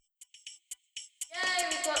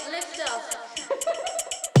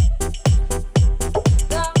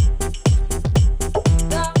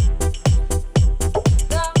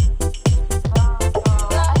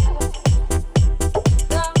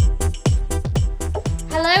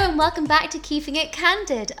welcome back to Keeping It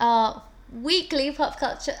Candid, our weekly pop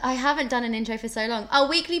culture... I haven't done an intro for so long. Our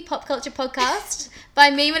weekly pop culture podcast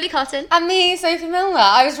by me, Millie Cotton. And me, Sophie Milner.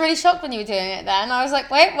 I was really shocked when you were doing it then. I was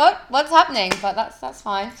like, wait, what? What's happening? But that's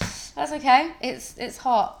fine. That's okay. It's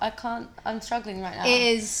hot. I'm struggling right now. It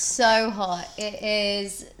is so hot. It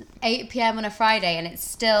is 8 p.m. on a Friday and it's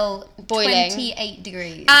still boiling. 28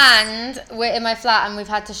 degrees. And we're in my flat and we've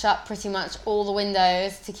had to shut pretty much all the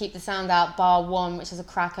windows to keep the sound out, bar one, which is a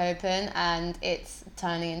crack open, and it's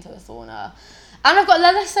turning into a sauna. And I've got a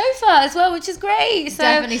leather sofa as well, which is great. So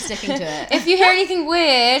definitely sticking to it. If you hear anything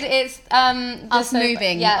weird, it's us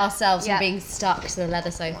moving ourselves and being stuck to the leather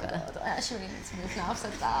sofa. Oh God, I actually really need to move now. I've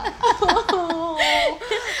said that.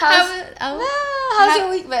 How's your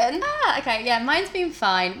week been? Okay, yeah, mine's been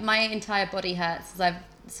fine. My entire body hurts as I've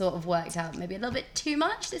sort of worked out maybe a little bit too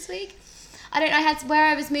much this week. I don't know, where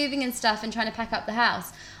I was moving and stuff and trying to pack up the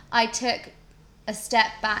house, I took a step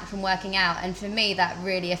back from working out, and for me that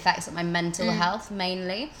really affects my mental health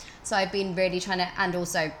mainly. So I've been really trying to, and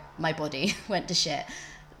also my body went to shit,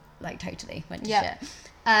 like totally went to shit.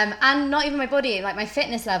 And not even my body, like my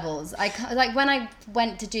fitness levels. Like when I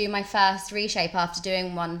went to do my first reshape after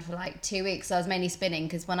doing one for like 2 weeks, I was mainly spinning,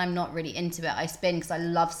 because when I'm not really into it, I spin because I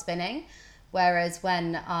love spinning. Whereas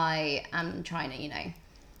when I am trying to,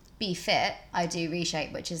 be fit, I do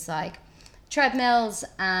reshape, which is like treadmills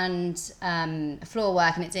and floor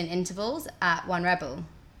work, and it's in intervals at One Rebel.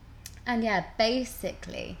 And yeah,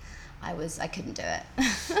 basically I couldn't do it.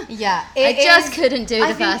 Yeah. I just couldn't do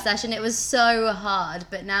the first session. It was so hard,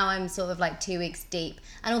 but now I'm sort of like 2 weeks deep.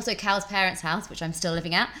 And also Cal's parents' house, which I'm still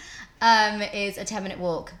living at, is a 10-minute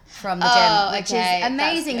walk from the gym, which is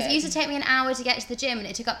amazing. It used to take me an hour to get to the gym, and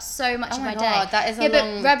it took up so much of my day. That is a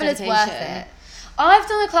long but Rebel dedication. is worth it. I've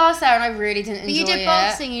done a class there and I really didn't enjoy it. But you did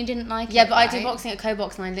boxing, you didn't like it. Yeah, but right? I do boxing at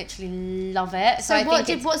Co-Box and I literally love it. So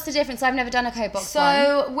what's the difference? I've never done a Co-Box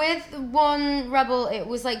So with One Rebel, it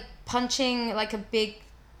was like punching like a big,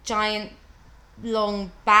 giant,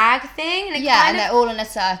 long bag thing. And and they're all in a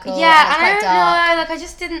circle. Yeah, and it's quite dark. I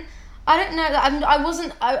just didn't. I don't know.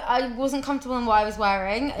 I wasn't comfortable in what I was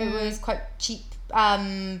wearing. It was quite cheap.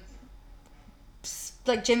 Like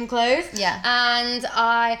gym clothes. Yeah. And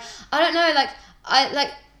I don't know.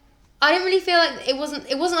 I didn't really feel like it wasn't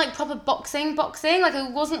like proper boxing. Like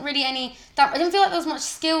it wasn't really I didn't feel like there was much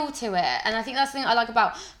skill to it. And I think that's the thing I like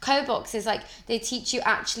about Co-Box is like they teach you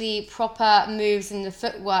actually proper moves in the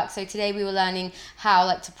footwork. So today we were learning how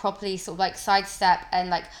like to properly sort of like sidestep and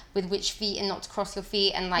like with which feet and not to cross your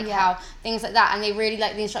feet and like how things like that. And they really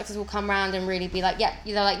like the instructors will come around and really be like,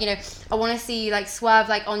 I want to see you like swerve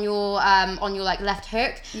like on your like left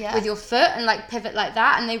hook with your foot and like pivot like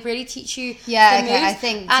that. And they really teach you the moves. I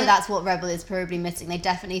think so that's what Rebel is probably missing. They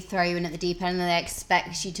definitely throw you in at the deep end and they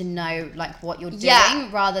expect you to know like what you're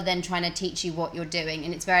doing rather than trying to teach you what you're doing.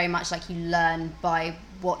 And it's very much like you learn by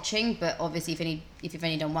watching, but obviously if you've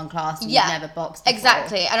only done one class and you've never boxed before,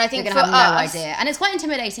 exactly. And I think you're gonna have no idea, and it's quite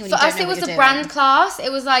intimidating when you don't know what you're doing. For us it was a brand class.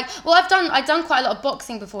 It was like, well, I've done quite a lot of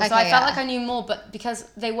boxing before, so I felt like I knew more, but because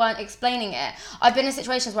they weren't explaining it, I've been in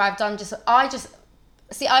situations where I've done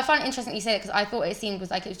I find it interesting that you say it, because I thought it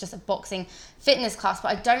was like it was just a boxing fitness class, but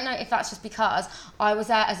I don't know if that's just because I was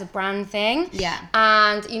there as a brand thing. Yeah.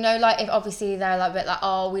 And like if obviously they're like a bit like,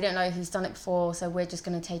 oh, we don't know who's done it before, so we're just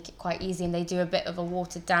going to take it quite easy, and they do a bit of a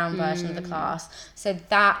watered down version of the class. So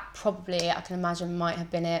that probably, I can imagine, might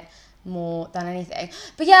have been it more than anything.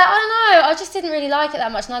 But yeah, I don't know, I just didn't really like it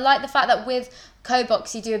that much. And I like the fact that with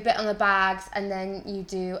Co-Box you do a bit on the bags and then you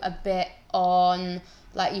do a bit on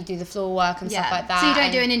like you do the floor work and stuff like that. So you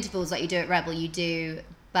don't do in intervals like you do at Rebel. You do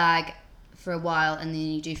bag for a while and then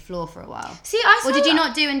you do floor for a while. Or did you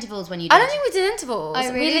not do intervals when you did? I don't think we did intervals.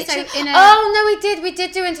 Oh, really? We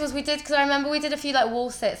did do intervals. We did, because I remember we did a few like wall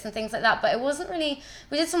sits and things like that, but it wasn't really,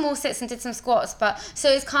 we did some wall sits and did some squats, but so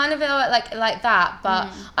it's kind of like that, but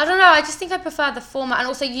I don't know, I just think I prefer the format. And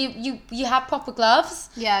also you have proper gloves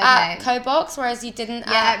at Co-Box, whereas you didn't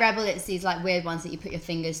at Rebel. It's these like weird ones that you put your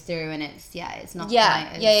fingers through, and it's not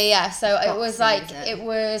so it was like it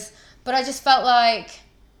was, but I just felt like,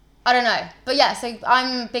 I don't know. But yeah, so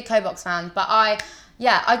I'm a big Co-Box fan, but I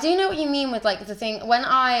do know what you mean with like the thing when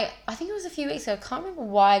I think it was a few weeks ago, I can't remember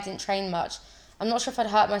why I didn't train much. I'm not sure if I'd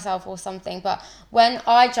hurt myself or something, but when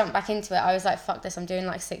I jumped back into it, I was like, fuck this, I'm doing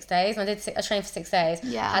like 6 days. And I trained for 6 days,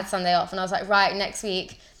 had Sunday off, and I was like, right, next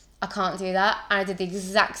week, I can't do that. And I did the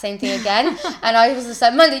exact same thing again. And I was just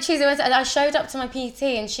like, Monday, Tuesday, Wednesday, and I showed up to my PT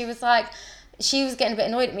and she was like, she was getting a bit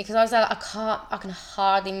annoyed at me because I was like, I can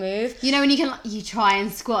hardly move. You know when you try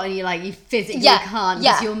and squat and you physically can't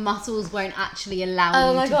because your muscles won't actually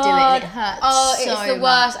allow you to do it and it hurts it's the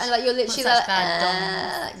worst. much. And like you're literally Got such like,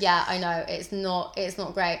 bad DOMs. yeah, I know, it's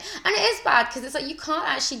not great. And it is bad because it's like you can't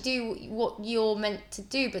actually do what you're meant to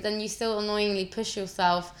do, but then you still annoyingly push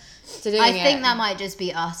yourself to doing it. I think that might just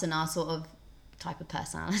be us and our sort of type of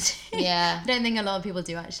personality. Yeah. I don't think a lot of people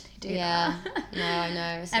do actually do that. No, I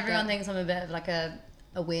know. Everyone thinks I'm a bit of like a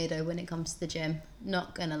weirdo when it comes to the gym.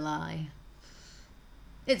 Not gonna lie.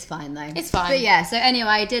 It's fine though. It's fine. But yeah, so anyway,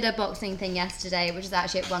 I did a boxing thing yesterday, which is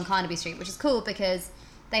actually at One Carnaby Street, which is cool because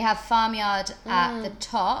they have Farmyard at the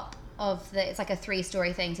top of it's like a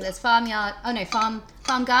 3-story thing. So there's Farm Girl,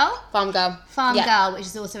 Farm Girl, which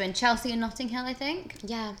is also in Chelsea and Notting Hill, I think.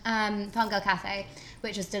 Yeah. Farm Girl Cafe,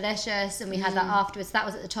 which was delicious, and we had that afterwards. That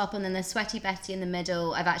was at the top, and then there's Sweaty Betty in the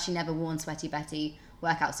middle. I've actually never worn Sweaty Betty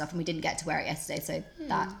workout stuff, and we didn't get to wear it yesterday, so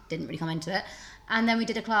that didn't really come into it. And then we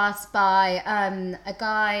did a class by a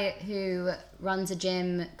guy who runs a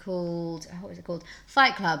gym called, what is it called?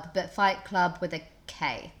 Fight Club, but Fight Club with a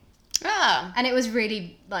K. Ah. And it was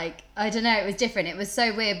really like, I don't know, it was different. It was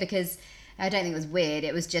so weird because, I don't think it was weird,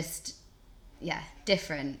 it was just,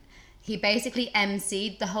 different. He basically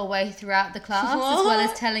emceed the whole way throughout the class as well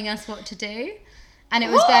as telling us what to do. And it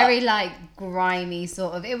was very like grimy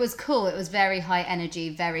sort of, it was cool. It was very high energy,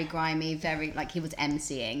 very grimy, very like he was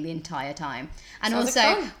emceeing the entire time. And Sounds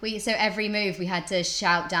also like so every move we had to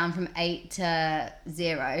shout down from 8 to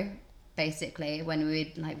 0 basically when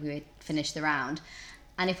we would finish the round.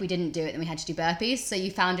 And if we didn't do it, then we had to do burpees. So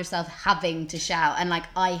you found yourself having to shout. And like,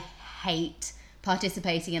 I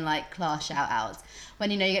participating in like class shout outs when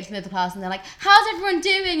you get to the middle of the class and they're like, how's everyone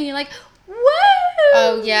doing? And you're like, woo!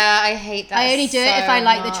 Oh yeah, I hate that. I only do it if I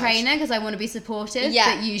like much. the trainer because I want to be supportive.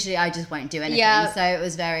 Yeah. But usually I just won't do anything. Yeah. So it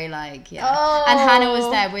was very like, Oh. And Hannah was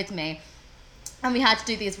there with me. And we had to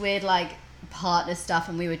do these weird like partner stuff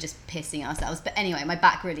and we were just pissing ourselves. But anyway, my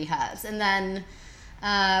back really hurts. And then,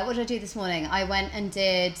 what did I do this morning? I went and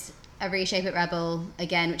did a Reshape at Rebel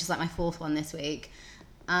again, which is like my 4th one this week.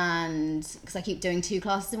 And because I keep doing 2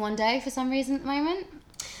 classes in one day for some reason at the moment.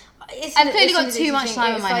 I've clearly got too much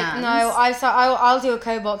time on my hands. No, I'll do a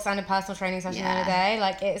co-box and a personal training session in a day.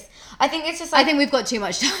 Like I think it's just like, I think we've got too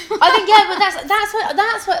much time. I think but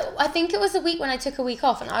that's what I think it was the week when I took a week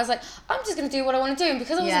off and I was like, I'm just gonna do what I want to do, and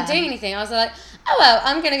because I wasn't doing anything, I was like, oh well,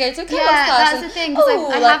 I'm gonna go to a co-box class. That's the thing. Because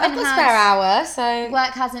I've got a spare hour, so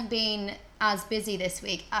work hasn't been as busy this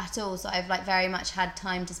week at all, so I've like very much had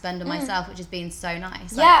time to spend on myself, which has been so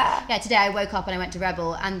nice. Like, today I woke up and I went to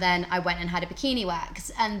Rebel, and then I went and had a bikini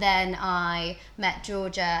wax, and then I met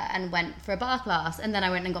Georgia and went for a bar class, and then I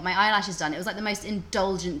went and got my eyelashes done. It was like the most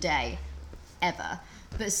indulgent day ever,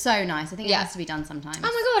 but so nice. I think it has to be done sometimes. Oh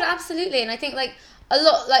my god, absolutely. And I think like a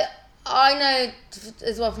lot, like I know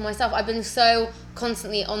as well for myself, I've been so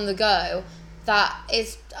constantly on the go that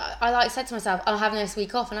I said to myself, I'm having this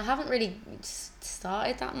week off, and I haven't really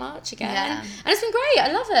started that much again. And it's been great.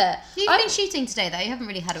 I love it. You've been shooting today though. You haven't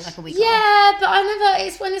really had like a week off. Yeah, but I never.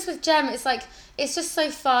 It's when it's with Jem. It's like it's just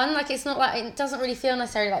so fun. Like it's not like it doesn't really feel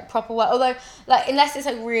necessarily like proper work. Although like unless it's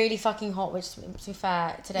like really fucking hot, which to be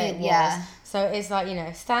fair today it was. Yeah. So it's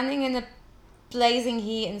like standing in the blazing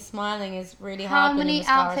heat and smiling is really hard. How many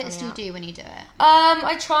outfits do you do when you do it?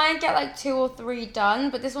 I try and get like 2 or 3 done,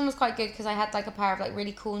 but this one was quite good because I had like a pair of like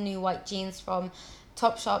really cool new white jeans from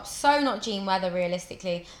Topshop. So not jean weather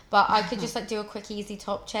realistically, but I could just like do a quick easy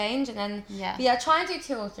top change and then try and do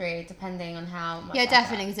 2 or 3 depending on how much. Yeah,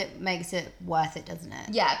 definitely, because it makes it worth it, doesn't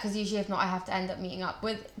it? Yeah, because usually if not, I have to end up meeting up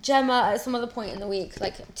with Gemma at some other point in the week,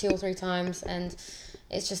 like 2 or 3 times, and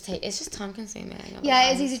it's just time consuming.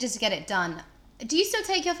 Yeah, it's easy just to get it done. Do you still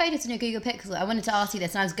take your photos in your Google Pixel? I wanted to ask you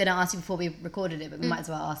this, and I was going to ask you before we recorded it, but we might as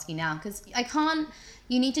well ask you now, because I can't.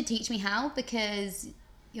 You need to teach me how, because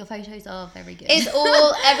your photos are very good. It's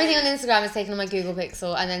everything on Instagram is taken on my Google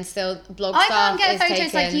Pixel, and then still blog stuff is I can't get photos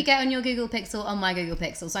taken. like you get on your Google Pixel on my Google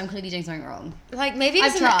Pixel, so I'm clearly doing something wrong. Like maybe it's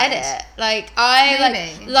I've in the tried. edit. Like I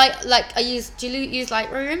Maybe. like I use. Do you use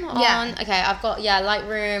Lightroom on? Yeah. Okay, I've got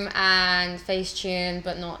Lightroom and Facetune,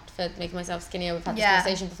 but not for making myself skinnier. We've had this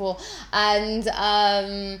conversation before, and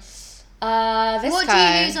Visco. What do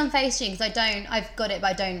you use on Facetune? Because I've got it,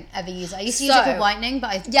 but I don't ever use it. I used to use it for whitening,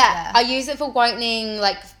 but I use it for whitening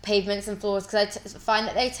like pavements and floors because I find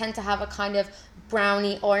that they tend to have a kind of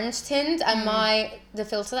brownie orange tint, and the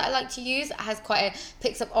filter that I like to use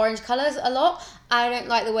picks up orange colours a lot. I don't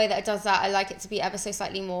like the way that it does that. I like it to be ever so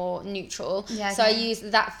slightly more neutral. Yeah, so I use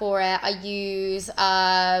that for it. I use if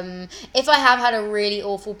I have had a really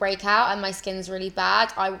awful breakout and my skin's really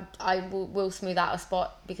bad, I will smooth out a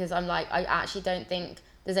spot, because I'm like, I actually don't think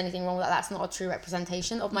there's anything wrong with that. That's not a true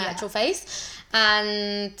representation of my actual face.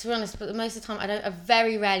 And to be honest, but most of the time I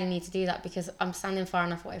very rarely need to do that, because I'm standing far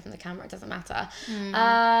enough away from the camera, it doesn't matter.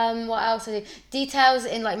 What else I do? Details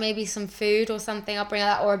in like maybe some food or something, I'll bring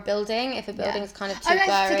that, or a building, if a building's kind of too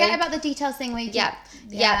blurry. Forget about the details thing where you Yeah,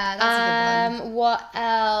 that's a good one. What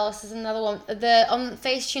else? There's another one. On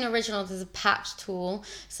Facetune Original, there's a patch tool.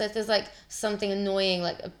 So if there's like something annoying,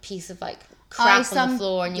 like a piece of like crap on the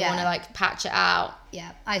floor, and you want to like patch it out.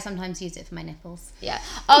 Yeah, I sometimes use it for my nipples. Yeah.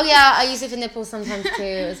 Oh yeah, I use it for nipples sometimes too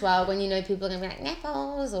as well, when you know people are going to be like,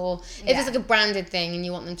 nipples, or if it's like a branded thing and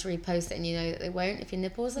you want them to repost it and you know that they won't if your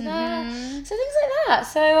nipples are there. So things like that.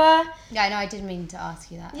 So yeah, no, I didn't mean to ask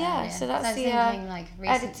you that. Yeah, earlier. so that's the thinking, like,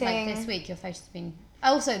 editing. like this week your photos have been.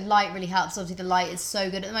 Also, light really helps. Obviously, the light is so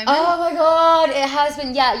good at the moment. Oh my god, it has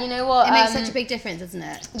been. Yeah, you know what? It makes such a big difference, doesn't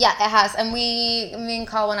it? Yeah, it has. And me and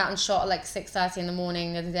Carl went out and shot at like 6:30 in the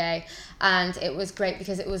morning the other day, and it was great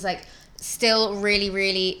because it was like still really,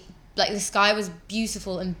 really, like the sky was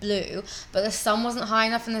beautiful and blue, but the sun wasn't high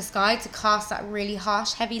enough in the sky to cast that really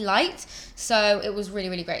harsh, heavy light. So it was really,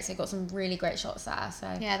 really great. So I got some really great shots there.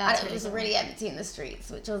 So yeah, that's it was really empty in the streets,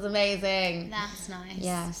 which was amazing. That's nice.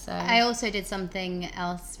 Yeah. So I also did something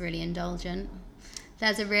else really indulgent.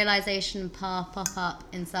 There's a realization pop up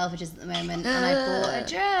in Selfridges at the moment, and I bought a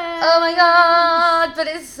dress. Oh my god, but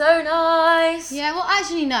it's so nice. Yeah, well,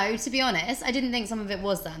 actually, no, to be honest, I didn't think some of it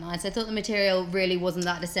was that nice. I thought the material really wasn't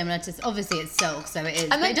that dissimilar to, obviously it's silk, so it is,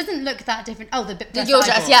 but it doesn't look that different. Oh, the dress your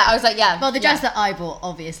dress, yeah, I was like, yeah. Well, the dress that I bought,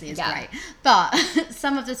 obviously, is great. But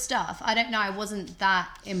some of the stuff, I don't know, I wasn't that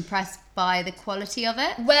impressed by the quality of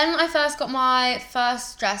it. When I first got my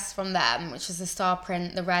first dress from them, which was the star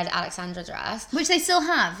print, the red Alexandra dress. Which they still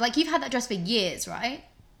have. Like, you've had that dress for years, right?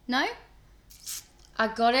 No? I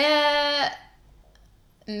got it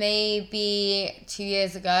maybe 2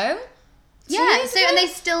 years ago. Yeah, so and they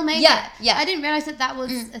still make it. Yeah. I didn't realise that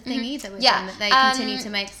was a thing either with them, that they continue to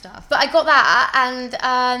make stuff. But I got that, and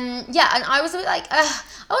and I was a bit like, I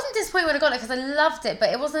wasn't disappointed when I got it because I loved it,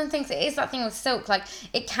 but it wasn't things. It is that thing with silk, like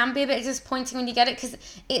it can be a bit disappointing when you get it because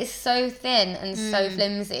it is so thin and so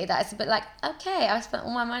flimsy that it's a bit like, okay, I spent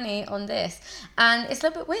all my money on this, and it's a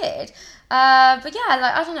little bit weird. But yeah,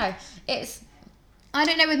 like I don't know, I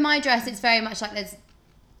don't know, with my dress, it's very much like there's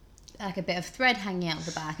like a bit of thread hanging out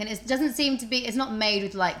the back, and it doesn't seem to be, it's not made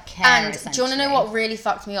with like care. And do you want to know what really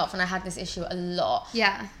fucked me off? And I had this issue a lot.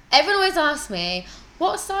 Yeah. Everyone always asks me,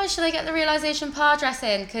 what size should I get the Realization Par dress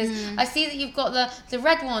in? Because I see that you've got the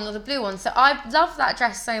red one or the blue one. So I love that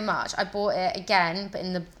dress so much. I bought it again, but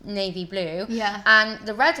in the navy blue. Yeah. And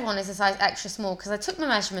the red one is a size extra small because I took my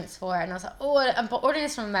measurements for it and I was like, oh, I'm ordering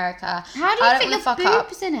this from America. How do you fit your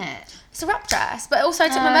boobs in it? It's a wrap dress, but also I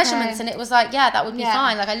took my measurements and it was like, yeah, that would be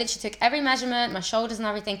fine. Like I literally took every measurement, my shoulders and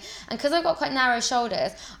everything. And because I've got quite narrow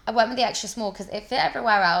shoulders, I went with the extra small because it fit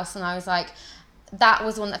everywhere else. And I was like, that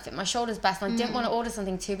was the one that fit my shoulders best. And I didn't want to order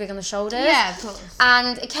something too big on the shoulders. Yeah, of course.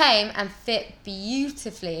 And it came and fit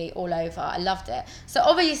beautifully all over. I loved it. So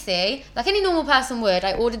obviously, like any normal person would,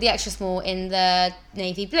 I ordered the extra small in the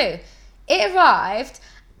navy blue. It arrived,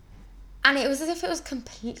 and it was as if it was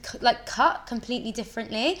cut completely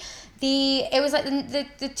differently. It was like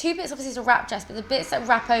the two bits, obviously it's a wrap dress, but the bits that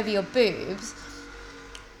wrap over your boobs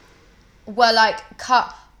were like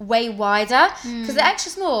cut way wider because the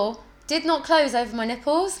extra small did not close over my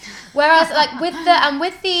nipples. Whereas like with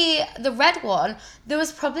the red one, there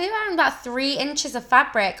was probably around about 3 inches of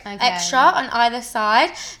fabric extra on either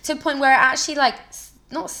side, to a point where it actually like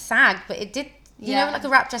not sagged, but it did. You know, like a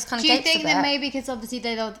wrap dress kind of. Do you think that maybe because obviously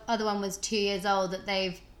the other one was 2 years old, that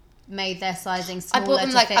they've made their sizing smaller?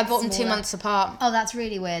 I bought them 2 months apart. Oh, that's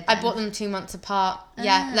really weird then. I bought them 2 months apart.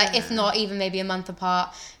 Yeah, like if not even maybe a month apart.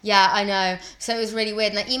 Yeah, I know. So it was really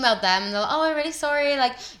weird. And I emailed them and they're like, oh, I'm really sorry.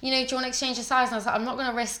 Like, you know, do you want to exchange your size? And I was like, I'm not going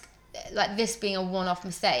to risk like this being a one-off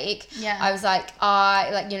mistake. Yeah. I was like,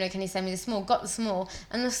 you know, can you send me the small? Got the small,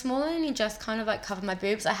 and the small only just kind of like covered my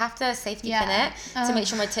boobs. I have to safety pin it to make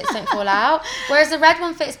sure my tits don't fall out. Whereas the red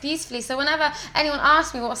one fits beautifully. So whenever anyone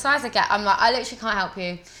asks me what size I get, I'm like, I literally can't help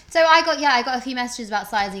you. So I got a few messages about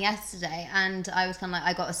sizing yesterday, and I was kind of like,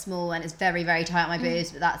 I got a small and it's very, very tight on my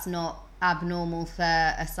boobs, but that's not abnormal for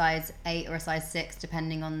a size 8 or a size 6,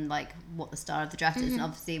 depending on like what the style of the dress is. And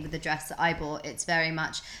obviously with the dress that I bought, it's very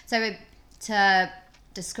much to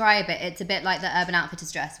describe it, it's a bit like the Urban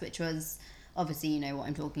Outfitters dress, which was obviously you know what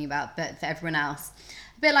I'm talking about, but for everyone else,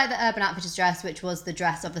 a bit like the Urban Outfitters dress, which was the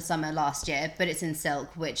dress of the summer last year, but it's in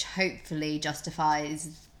silk, which hopefully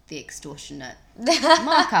justifies the extortionate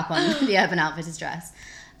markup on the Urban Outfitters dress.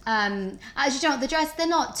 Actually, you know what, the dress, they're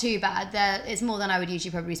not too bad. It's more than I would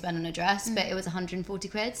usually probably spend on a dress, but it was 140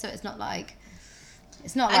 quid, so it's not like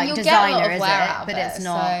designer, is it? But it's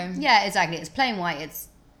not. So. Yeah, exactly. It's plain white. It's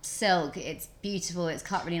silk. It's beautiful. It's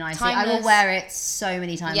cut really nicely. Timeless. I will wear it so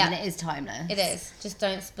many times, and it is timeless. It is. Just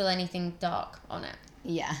don't spill anything dark on it.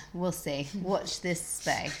 Yeah, we'll see. Watch this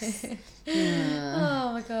space.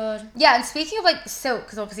 Oh my god. Yeah, and speaking of like silk,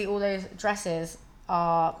 because obviously all those dresses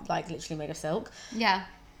are like literally made of silk. Yeah.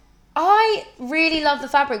 I really love the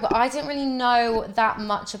fabric, but I didn't really know that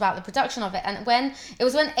much about the production of it. And when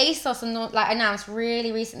ASOS announced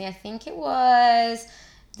really recently, I think it was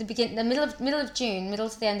the middle to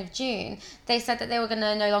the end of June, they said that they were going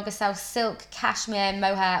to no longer sell silk, cashmere,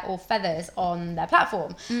 mohair, or feathers on their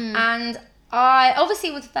platform. And I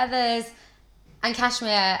obviously with feathers and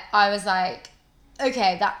cashmere, I was like,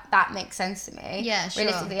 okay, that makes sense to me. Yeah, sure.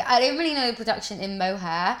 Realistically, I didn't really know the production in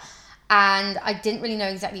mohair. And I didn't really know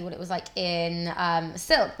exactly what it was like in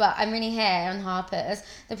silk, but I'm reading here on Harper's.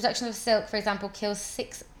 The production of silk, for example, kills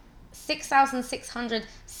 6,600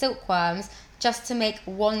 silkworms just to make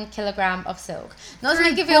 1 kilogram of silk. Not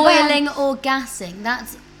to give you boiling or gassing.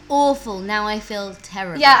 That's awful. Now I feel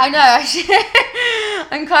terrible. Yeah, I know.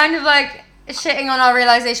 I'm kind of like shitting on our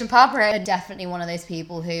realization Papa. I'm definitely one of those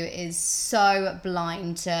people who is so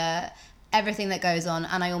blind to everything that goes on,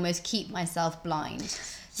 and I almost keep myself blind.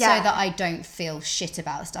 So that I don't feel shit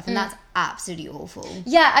about stuff, and that's absolutely awful.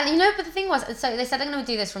 Yeah, and but the thing was, so they said they're going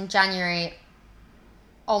to do this from January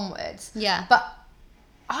onwards. Yeah, but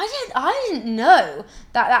I didn't know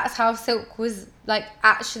that that's how silk was like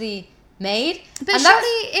actually made. But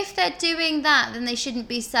surely, if they're doing that, then they shouldn't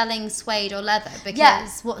be selling suede or leather,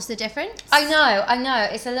 because what's the difference? I know.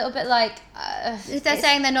 It's a little bit like if they're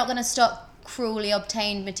saying they're not going to stop cruelly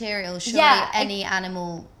obtained materials, surely any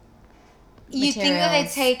animal. You think that they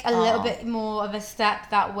take a little bit more of a step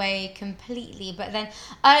that way completely, but then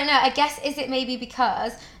I don't know. I guess is it maybe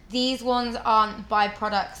because these ones aren't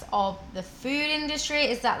byproducts of the food industry?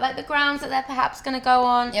 Is that like the grounds that they're perhaps going to go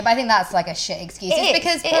on? Yeah, but I think that's like a shit excuse. It's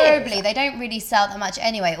because probably they don't really sell that much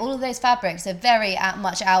anyway. All of those fabrics are very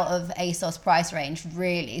much out of ASOS price range,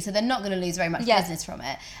 really. So they're not going to lose very much business from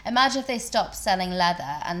it. Imagine if they stopped selling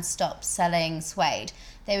leather and stopped selling suede.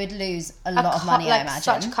 They would lose a lot of money, I imagine.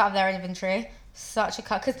 Such a cut of their inventory. Such a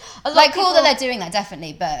cut. Because cool that they're doing that,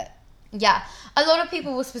 definitely, but... Yeah, a lot of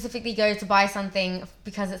people will specifically go to buy something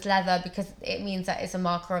because it's leather, because it means that it's a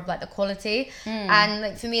marker of like the quality. And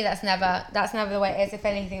like for me, that's never the way it is. If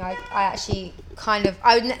anything, I actually kind of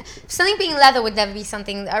something being leather would never be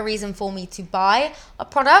a reason for me to buy a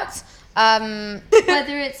product.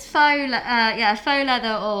 Whether it's faux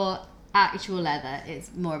leather or actual leather,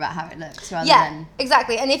 it's more about how it looks rather than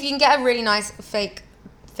exactly. And if you can get a really nice fake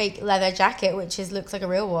leather jacket which looks like a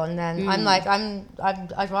real one, then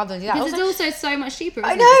I'd rather do that. Because it's also so much cheaper.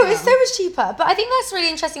 I know, it's so much cheaper. But I think that's really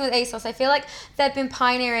interesting with ASOS. I feel like they've been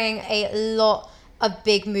pioneering a lot of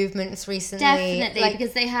big movements recently. Definitely,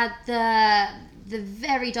 because they had the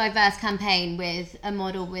very diverse campaign with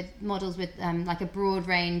models with like a broad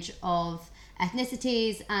range of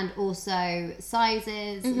ethnicities and also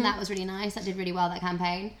sizes, and that was really nice. That did really well, that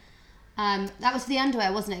campaign. That was for the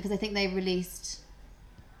underwear, wasn't it? Because I think they released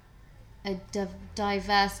a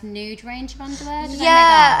diverse nude range of underwear.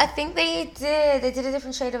 I think they did. They did a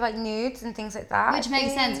different shade of like nudes and things like that. Which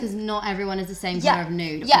makes sense because not everyone is the same color of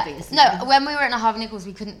nude, obviously. No, when we were at Harvey Nichols,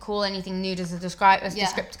 we couldn't call anything nude as a color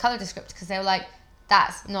descriptor, because they were like,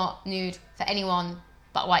 that's not nude for anyone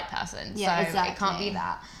but a white person. Yeah, so exactly. It can't be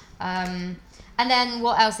that. And then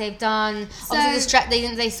what else they've done?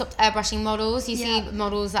 Obviously, they stopped airbrushing models. You see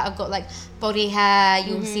models that have got like body hair.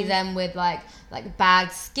 You'll see them with like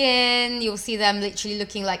bagged skin. You'll see them literally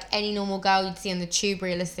looking like any normal girl you'd see on the tube,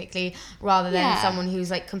 realistically, rather than someone who's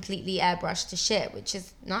like completely airbrushed to shit, which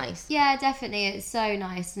is nice. Yeah, definitely. It's so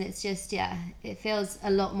nice, and it's just it feels a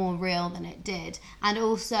lot more real than it did. And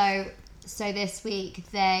also, so this week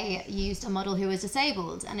they used a model who was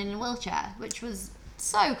disabled and in a wheelchair, which was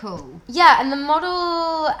so cool. Yeah, and the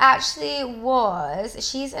model actually and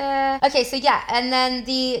then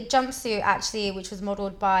the jumpsuit actually, which was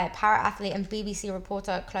modelled by para-athlete and BBC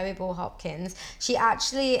reporter Chloe Ball Hopkins, she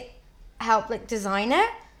actually helped like design it.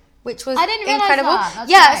 which was I didn't realise incredible. that.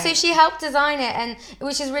 That's Yeah, great. so she helped design it, and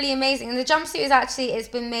which is really amazing. And the jumpsuit is actually, it's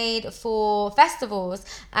been made for festivals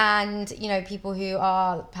and, you know, people who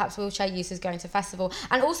are perhaps wheelchair users going to festival,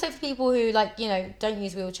 and also for people who, like, you know, don't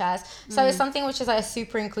use wheelchairs. So it's something which is like a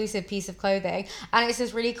super inclusive piece of clothing, and it's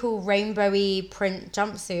this really cool rainbowy print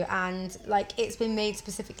jumpsuit, and like it's been made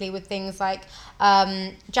specifically with things like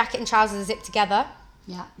jacket and trousers zipped together.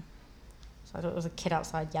 Yeah. I thought it was a kid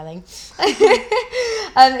outside yelling.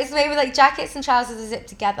 It's made with like jackets and trousers are zipped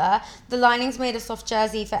together. The lining's made of soft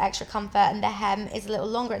jersey for extra comfort, and the hem is a little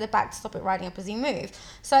longer at the back to stop it riding up as you move.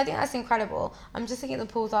 So I think that's incredible. I'm just looking at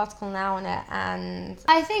the Paul's article now on it, and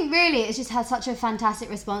I think really it's just had such a fantastic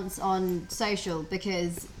response on social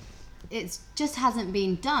because it just hasn't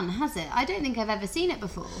been done, has it? I don't think I've ever seen it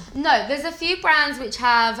before. no, there's a few brands which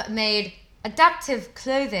have made adaptive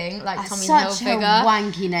clothing like Tommy Such a Hilfiger.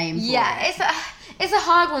 wanky name for Yeah, it. it's a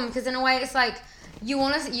hard one because in a way it's like you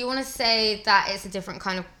want to say that it's a different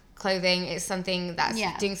kind of clothing. It's something that's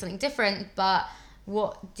doing something different, but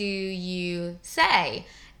what do you say?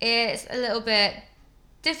 It's a little bit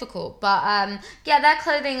difficult, but yeah, their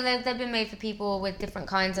clothing they've been made for people with different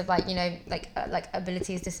kinds of like, you know, like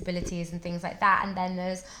abilities, disabilities, and things like that. And then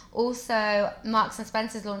there's also Marks and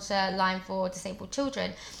Spencer's launched a line for disabled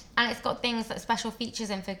children, and it's got things like special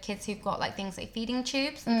features in for kids who've got like things like feeding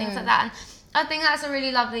tubes and things like that. And I think that's a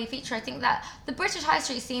really lovely feature. I think that the British High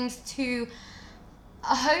Street seems to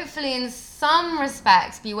hopefully in some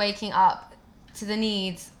respects be waking up to the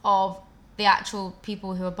needs of the actual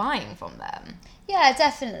people who are buying from them. Yeah,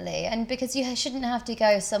 definitely. And because you shouldn't have to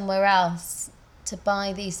go somewhere else to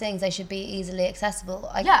buy these things, they should be easily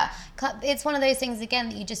accessible. It's one of those things, again,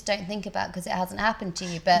 that you just don't think about because it hasn't happened to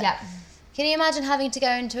you. But can you imagine having to go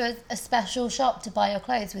into a special shop to buy your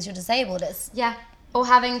clothes because you're disabled? It's or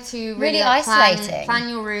having to really isolating. Plan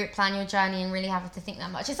your route, plan your journey, and really have to think that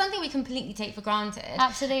much. It's something we completely take for granted.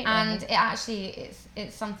 Absolutely. And it actually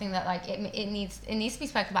it's something that like it needs to be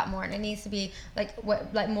spoken about more, and it needs to be like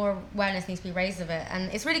more awareness needs to be raised of it. And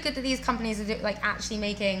it's really good that these companies are actually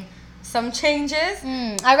making some changes.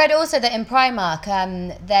 I read also that in Primark,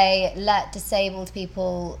 they let disabled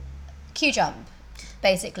people queue jump,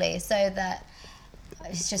 basically, so that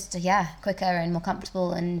it's just quicker and more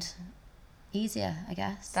comfortable and easier, I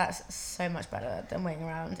guess. That's so much better than waiting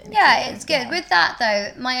around. It's good. With that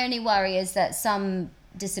though, my only worry is that some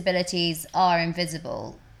disabilities are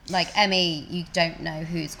invisible. Like Emmy, you don't know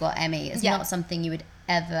who's got Emmy. It's not something you would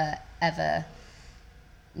ever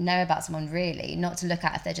know about someone, really. Not to look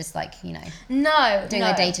at if they're just like, you know, doing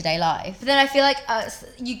their day-to-day life. But then I feel like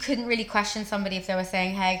you couldn't really question somebody if they were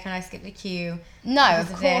saying, hey, can I skip the queue? No,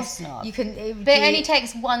 of course not. You couldn't. But it only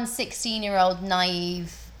takes one 16-year-old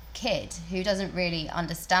naive kid who doesn't really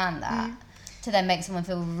understand that to then make someone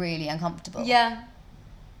feel really uncomfortable. Yeah.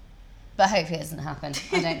 But hopefully it doesn't happen.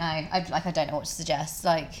 I don't know. I don't know what to suggest.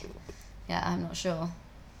 Like, I'm not sure.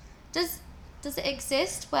 Does it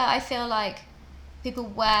exist where I feel like people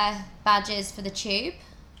wear badges for the tube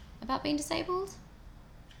about being disabled?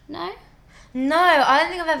 No, I don't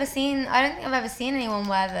think I've ever seen anyone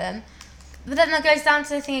wear them. But then that goes down to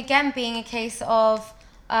the thing again being a case of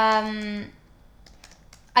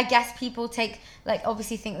I guess people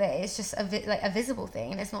obviously think that it's just a visible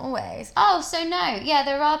thing, and it's not always. Oh, so no. Yeah,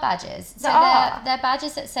 there are badges. So they're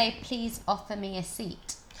badges that say, please offer me a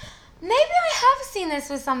seat. Maybe I have seen this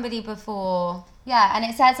with somebody before. Yeah, and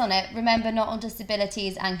it says on it, remember not all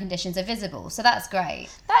disabilities and conditions are visible. So that's great.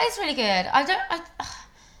 That is really good.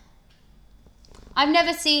 I've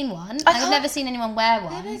never seen one. I've never seen anyone wear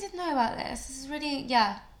one. Maybe I didn't know about this. This is really,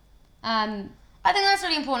 I think that's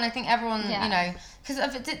really important. I think everyone, you know, because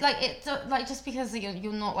just because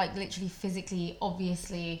you're not like literally physically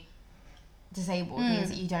obviously disabled means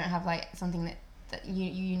that you don't have like something that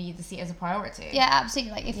you need to see as a priority. Yeah,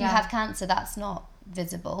 absolutely. Like if you have cancer, that's not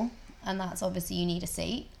visible, and that's obviously you need a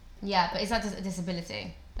seat. Yeah, but is that a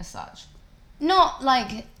disability as such? Not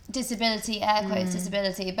like disability, air quotes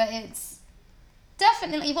disability, but it's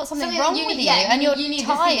definitely you've got something wrong with you, and you're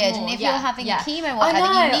tired, and if you're having chemo or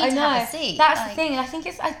whatever, you need to have a seat. That's the thing. I think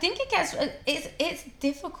it's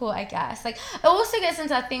difficult, I guess. Like it also gets into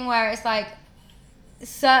that thing where it's like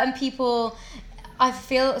certain people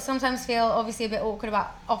sometimes feel obviously a bit awkward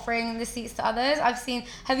about offering the seats to others.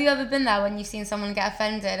 Have you ever been there when you've seen someone get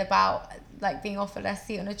offended about like being offered a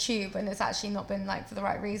seat on a tube and it's actually not been like for the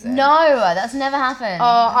right reason. No, that's never happened.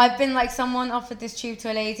 Oh, I've been like, someone offered this tube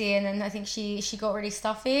to a lady and then I think she got really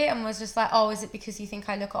stuffy and was just like, oh, is it because you think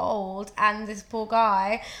I look old? And this poor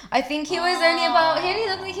guy, I think he was he only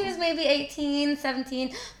looked like he was maybe 18,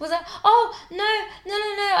 17, was like, oh, no,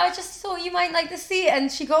 I just thought you might like the seat.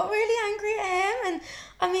 And she got really angry at him. And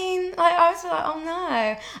I mean, I was like, oh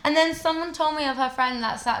no. And then someone told me of her friend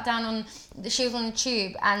that sat down she was on the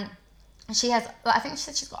tube and she has, I think she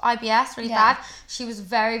said she's got IBS really bad. She was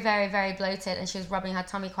very, very, very bloated and she was rubbing her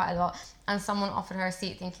tummy quite a lot. And someone offered her a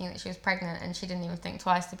seat thinking that she was pregnant and she didn't even think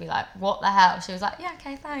twice to be like, what the hell? She was like, yeah,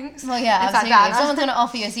 okay, thanks. Well, yeah, it's absolutely. like that. If someone's going to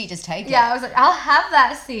offer you a seat, just take it. Yeah, I was like, I'll have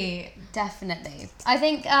that seat. Definitely. I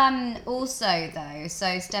think also, though,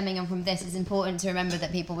 so stemming on from this, it's important to remember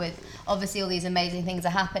that people with, obviously all these amazing things are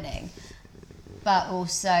happening, but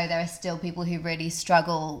also there are still people who really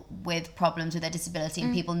struggle with problems with their disability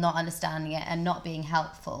and people not understanding it and not being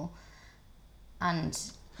helpful. And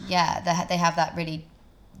yeah, they have that really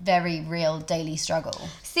very real daily struggle.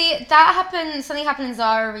 See, something happened in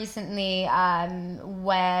Zara recently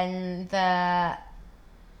when the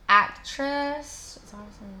actress...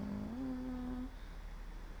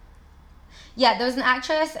 Yeah, there was an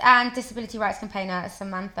actress and disability rights campaigner,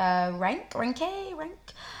 Samantha Rank,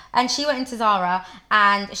 and she went into Zara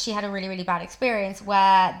and she had a really, really bad experience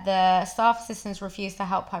where the staff assistants refused to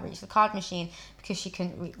help her reach the card machine because she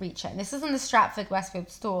couldn't reach it. And this is in the Stratford Westfield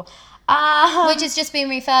store. Which has just been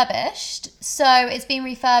refurbished. So it's been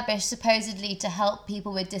refurbished supposedly to help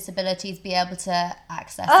people with disabilities be able to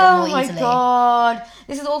access it more easily. Oh my God.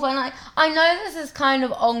 This is awful. And I know this is kind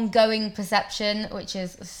of ongoing perception, which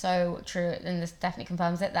is so true, and this definitely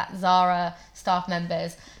confirms it, that Zara staff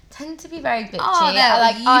members tend to be very bitchy. Oh,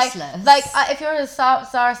 they're useless. If you're a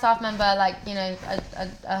Zara staff member, I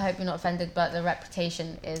hope you're not offended, but the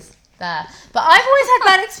reputation is there. But I've always had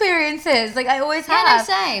bad experiences. I always have. Yeah, no,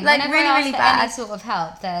 same. Like, whenever really, I ask really for bad. any sort of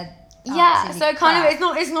help, they're So it kind crap.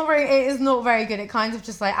 of, it is not very good. It kind of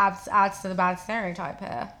just adds to the bad stereotype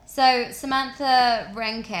here. So Samantha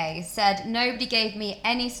Renke said, nobody gave me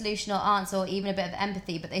any solution or answer or even a bit of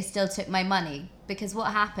empathy, but they still took my money because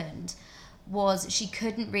what happened was she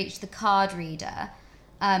couldn't reach the card reader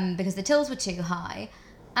because the tills were too high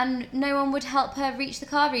and no one would help her reach the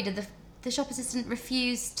card reader. The shop assistant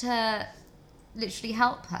refused to literally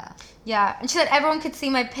help her. Yeah, and she said everyone could see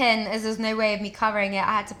my pin as there's no way of me covering it.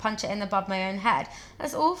 I had to punch it in above my own head.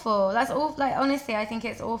 That's awful. That's awful. Like, honestly, I think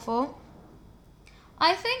it's awful.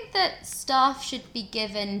 I think that staff should be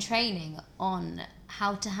given training on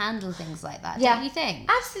how to handle things like that. Yeah. Don't you think?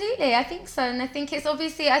 Absolutely, I think so. And I think it's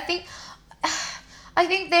obviously, I think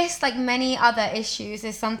this, like many other issues,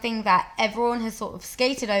 is something that everyone has sort of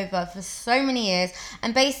skated over for so many years.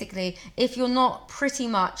 And basically, if you're not pretty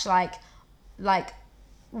much like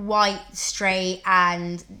white, straight,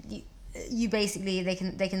 and you basically, they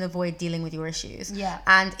can avoid dealing with your issues. Yeah.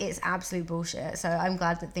 And it's absolute bullshit. So I'm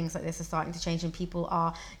glad that things like this are starting to change and people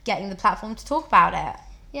are getting the platform to talk about it.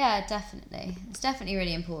 Yeah, definitely. It's definitely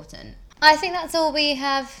really important. I think that's all we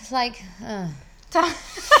have,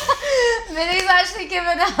 Millie's actually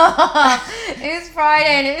given up. It's Friday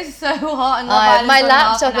and it is so hot and Love Island's my on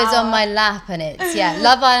laptop half an is on hour. my lap and it's,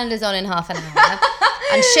 Love Island is on in half an hour.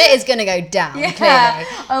 And shit is going to go down, clearly.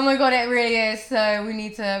 Oh my God, it really is. So we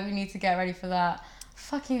need to get ready for that.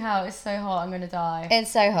 Fucking hell, it's so hot. I'm going to die.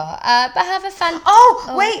 It's so hot. But have a fun...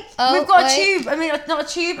 We've got a tube. I mean, not a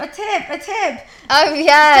tube, a tip. Oh,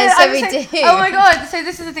 yeah, so we do. Oh my God, so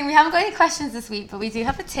this is the thing. We haven't got any questions this week, but we do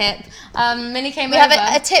have a tip. Millie came over. We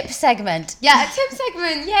have a tip segment. Yeah, a tip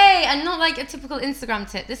segment, yay! And not like a typical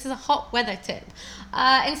Instagram tip. This is a hot weather tip.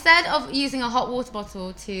 Instead of using a hot water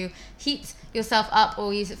bottle to heat yourself up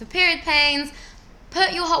or use it for period pains,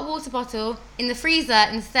 put your hot water bottle in the freezer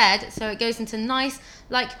instead, so it goes into nice,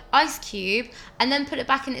 ice cube, and then put it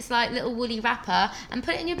back in its, little woolly wrapper and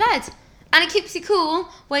put it in your bed. And it keeps you cool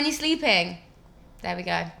when you're sleeping. There we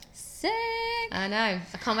go. Sick. I know.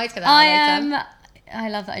 I can't wait for that later. I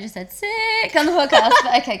love that I just said sick on the podcast,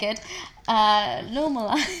 but okay, good.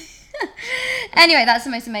 Normal. Anyway, that's the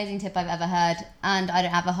most amazing tip I've ever heard, and I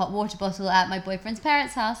don't have a hot water bottle at my boyfriend's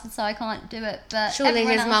parents' house, and so I can't do it. But surely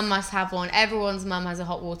his mum must have one. Everyone's mum has a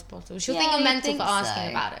hot water bottle. She'll think you're mental for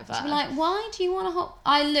asking about it. But she'll be like, why do you want a hot...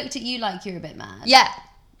 I looked at you like you were a bit mad. Yeah.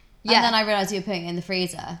 And then I realised you were putting it in the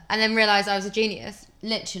freezer. And then realised I was a genius.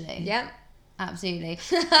 Literally. Yeah. Absolutely.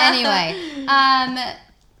 Anyway,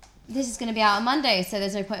 this is going to be out on Monday, so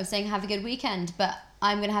there's no point of saying have a good weekend, but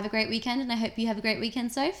I'm going to have a great weekend, and I hope you have a great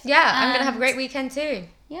weekend, Soph. Yeah, I'm going to have a great weekend too.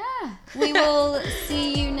 Yeah. We will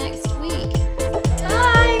see you next week.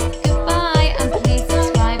 Bye. Goodbye, and please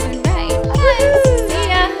subscribe and rate.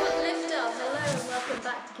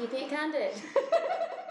 Keeping it candid.